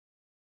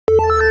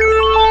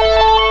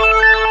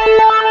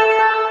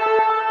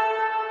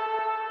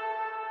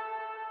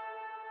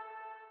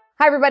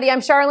Hi, everybody. I'm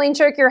Charlene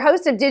Shirk, your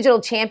host of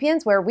Digital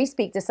Champions, where we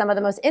speak to some of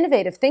the most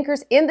innovative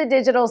thinkers in the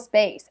digital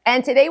space.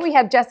 And today we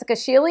have Jessica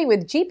Shealy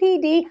with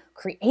GPD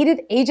Creative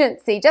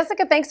Agency.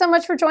 Jessica, thanks so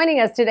much for joining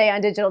us today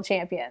on Digital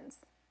Champions.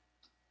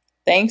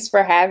 Thanks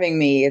for having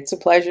me. It's a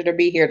pleasure to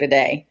be here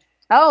today.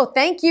 Oh,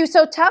 thank you.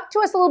 So talk to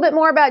us a little bit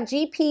more about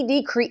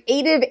GPD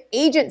Creative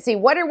Agency.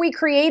 What are we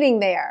creating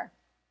there?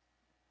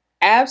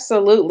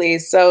 Absolutely.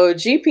 So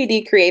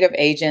GPD Creative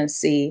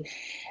Agency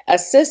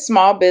assists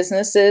small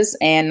businesses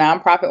and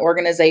nonprofit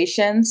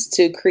organizations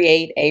to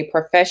create a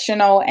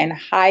professional and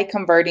high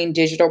converting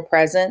digital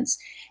presence.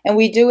 And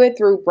we do it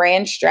through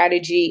brand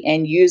strategy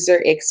and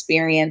user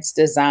experience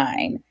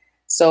design.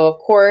 So, of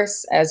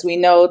course, as we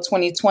know,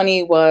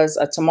 2020 was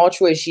a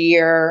tumultuous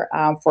year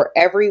for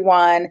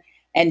everyone,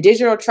 and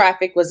digital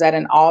traffic was at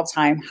an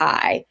all-time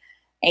high.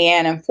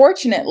 And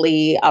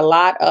unfortunately, a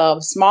lot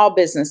of small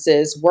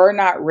businesses were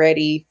not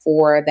ready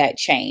for that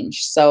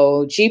change.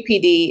 So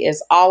GPD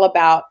is all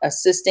about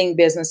assisting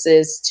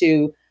businesses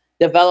to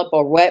develop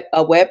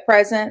a web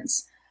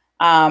presence,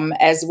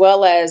 as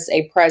well as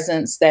a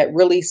presence that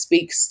really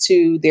speaks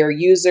to their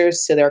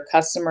users, to their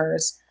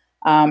customers.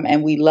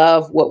 And we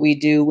love what we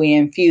do. We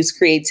infuse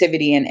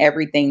creativity in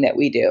everything that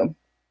we do.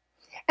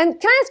 And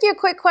can I ask you a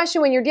quick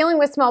question? When you're dealing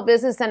with small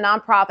business and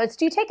nonprofits,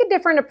 do you take a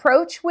different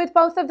approach with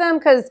both of them?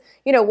 Because,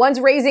 you know, one's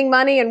raising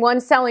money and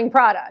one's selling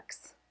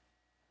products.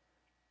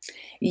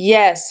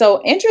 Yes.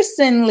 So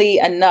interestingly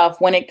enough,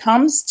 when it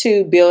comes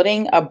to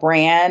building a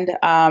brand,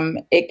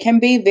 it can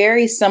be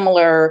very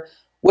similar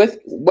with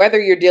whether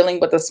you're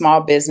dealing with a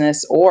small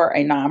business or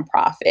a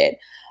nonprofit.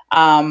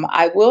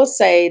 I will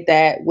say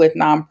that with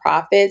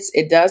nonprofits,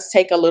 it does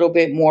take a little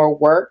bit more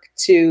work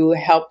to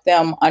help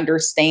them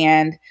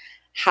understand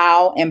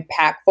how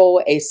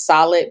impactful a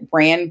solid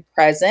brand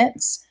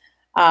presence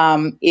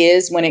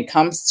is when it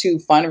comes to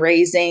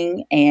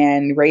fundraising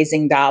and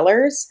raising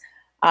dollars.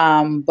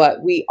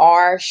 But we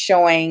are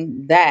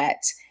showing that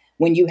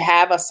when you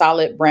have a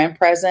solid brand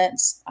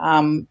presence,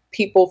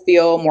 people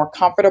feel more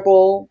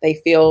comfortable. They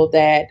feel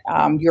that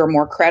you're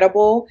more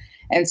credible.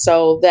 And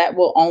so that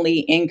will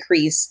only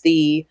increase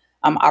the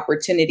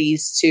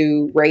opportunities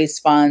to raise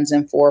funds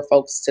and for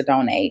folks to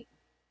donate.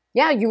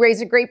 Yeah, you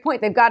raise a great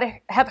point. They've got to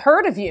have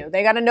heard of you.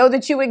 They got to know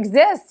that you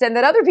exist and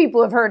that other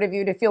people have heard of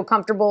you to feel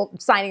comfortable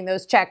signing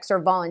those checks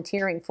or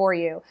volunteering for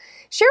you.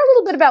 Share a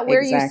little bit about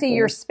where you see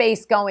your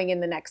space going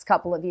in the next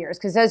couple of years.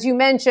 Because as you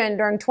mentioned,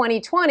 during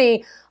 2020,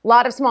 a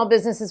lot of small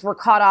businesses were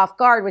caught off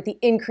guard with the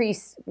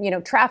increased,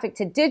 traffic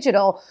to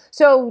digital.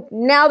 So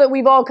now that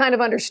we've all kind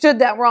of understood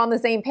that we're on the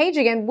same page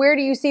again, where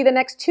do you see the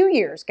next 2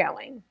 years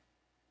going?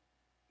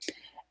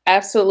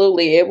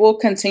 Absolutely. It will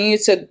continue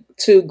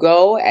to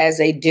go as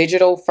a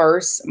digital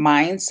first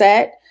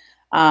mindset.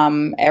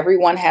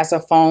 Everyone has a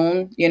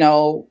phone,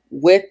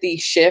 with the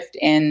shift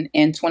in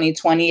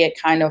 2020,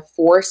 it kind of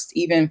forced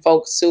even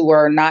folks who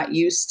were not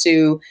used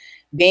to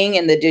being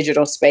in the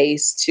digital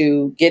space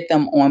to get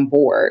them on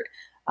board.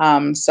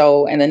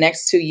 So in the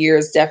next 2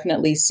 years,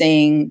 definitely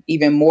seeing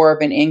even more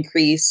of an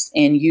increase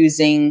in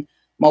using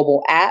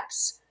mobile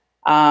apps,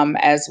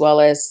 as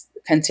well as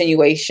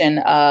continuation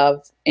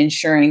of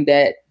ensuring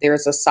that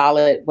there's a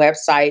solid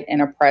website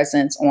and a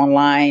presence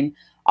online,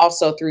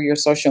 also through your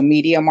social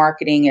media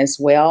marketing as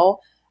well.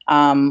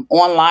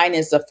 Online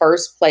is the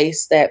first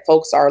place that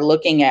folks are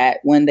looking at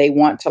when they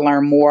want to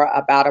learn more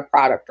about a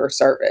product or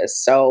service.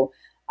 So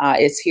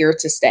it's here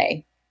to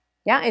stay.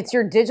 Yeah, it's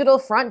your digital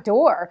front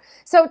door.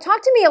 So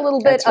talk to me a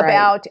little bit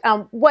about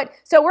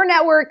so we're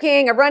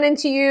networking, I run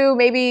into you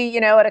maybe,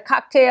 at a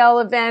cocktail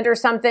event or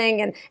something,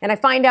 and I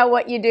find out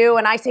what you do,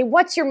 and I say,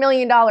 what's your $1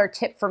 million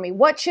tip for me?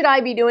 What should I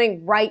be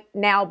doing right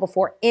now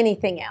before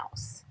anything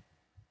else?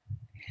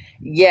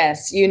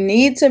 Yes, you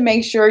need to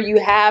make sure you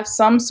have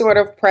some sort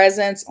of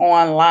presence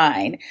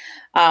online.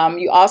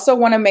 You also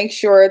want to make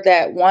sure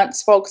that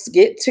once folks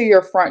get to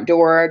your front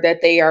door,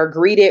 that they are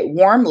greeted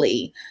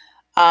warmly.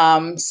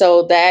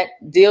 So that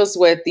deals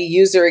with the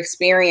user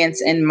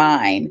experience in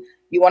mind.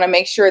 You want to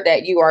make sure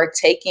that you are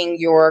taking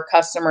your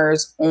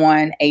customers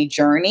on a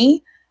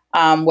journey,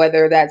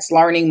 whether that's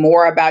learning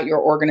more about your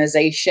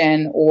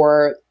organization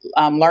or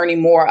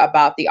learning more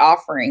about the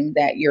offering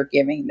that you're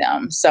giving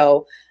them.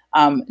 So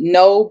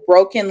no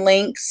broken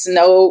links,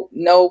 no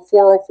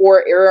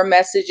 404 error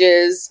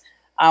messages.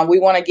 We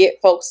want to get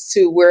folks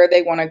to where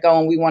they want to go,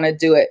 and we want to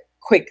do it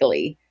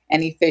quickly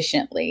and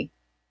efficiently.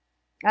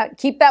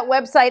 Keep that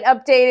website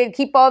updated.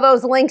 Keep all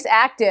those links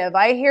active.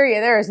 I hear you.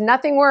 There is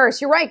nothing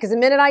worse. You're right, because the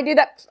minute I do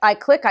that, I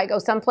go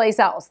someplace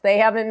else. They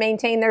haven't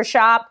maintained their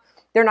shop.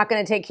 They're not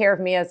going to take care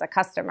of me as a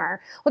customer.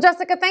 Well,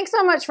 Jessica, thanks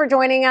so much for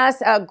joining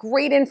us.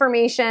 Great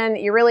information.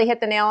 You really hit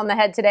the nail on the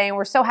head today, and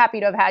we're so happy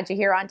to have had you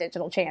here on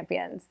Digital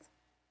Champions.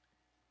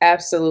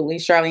 Absolutely,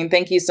 Charlene.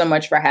 Thank you so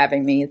much for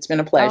having me. It's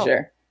been a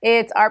pleasure.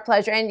 It's our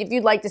pleasure. And if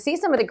you'd like to see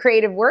some of the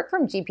creative work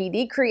from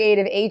GPD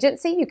Creative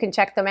Agency, you can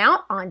check them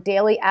out on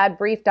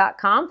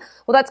dailyadbrief.com.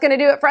 Well, that's going to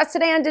do it for us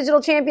today on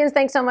Digital Champions.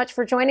 Thanks so much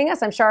for joining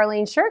us. I'm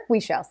Charlene Shirk. We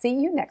shall see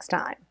you next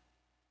time.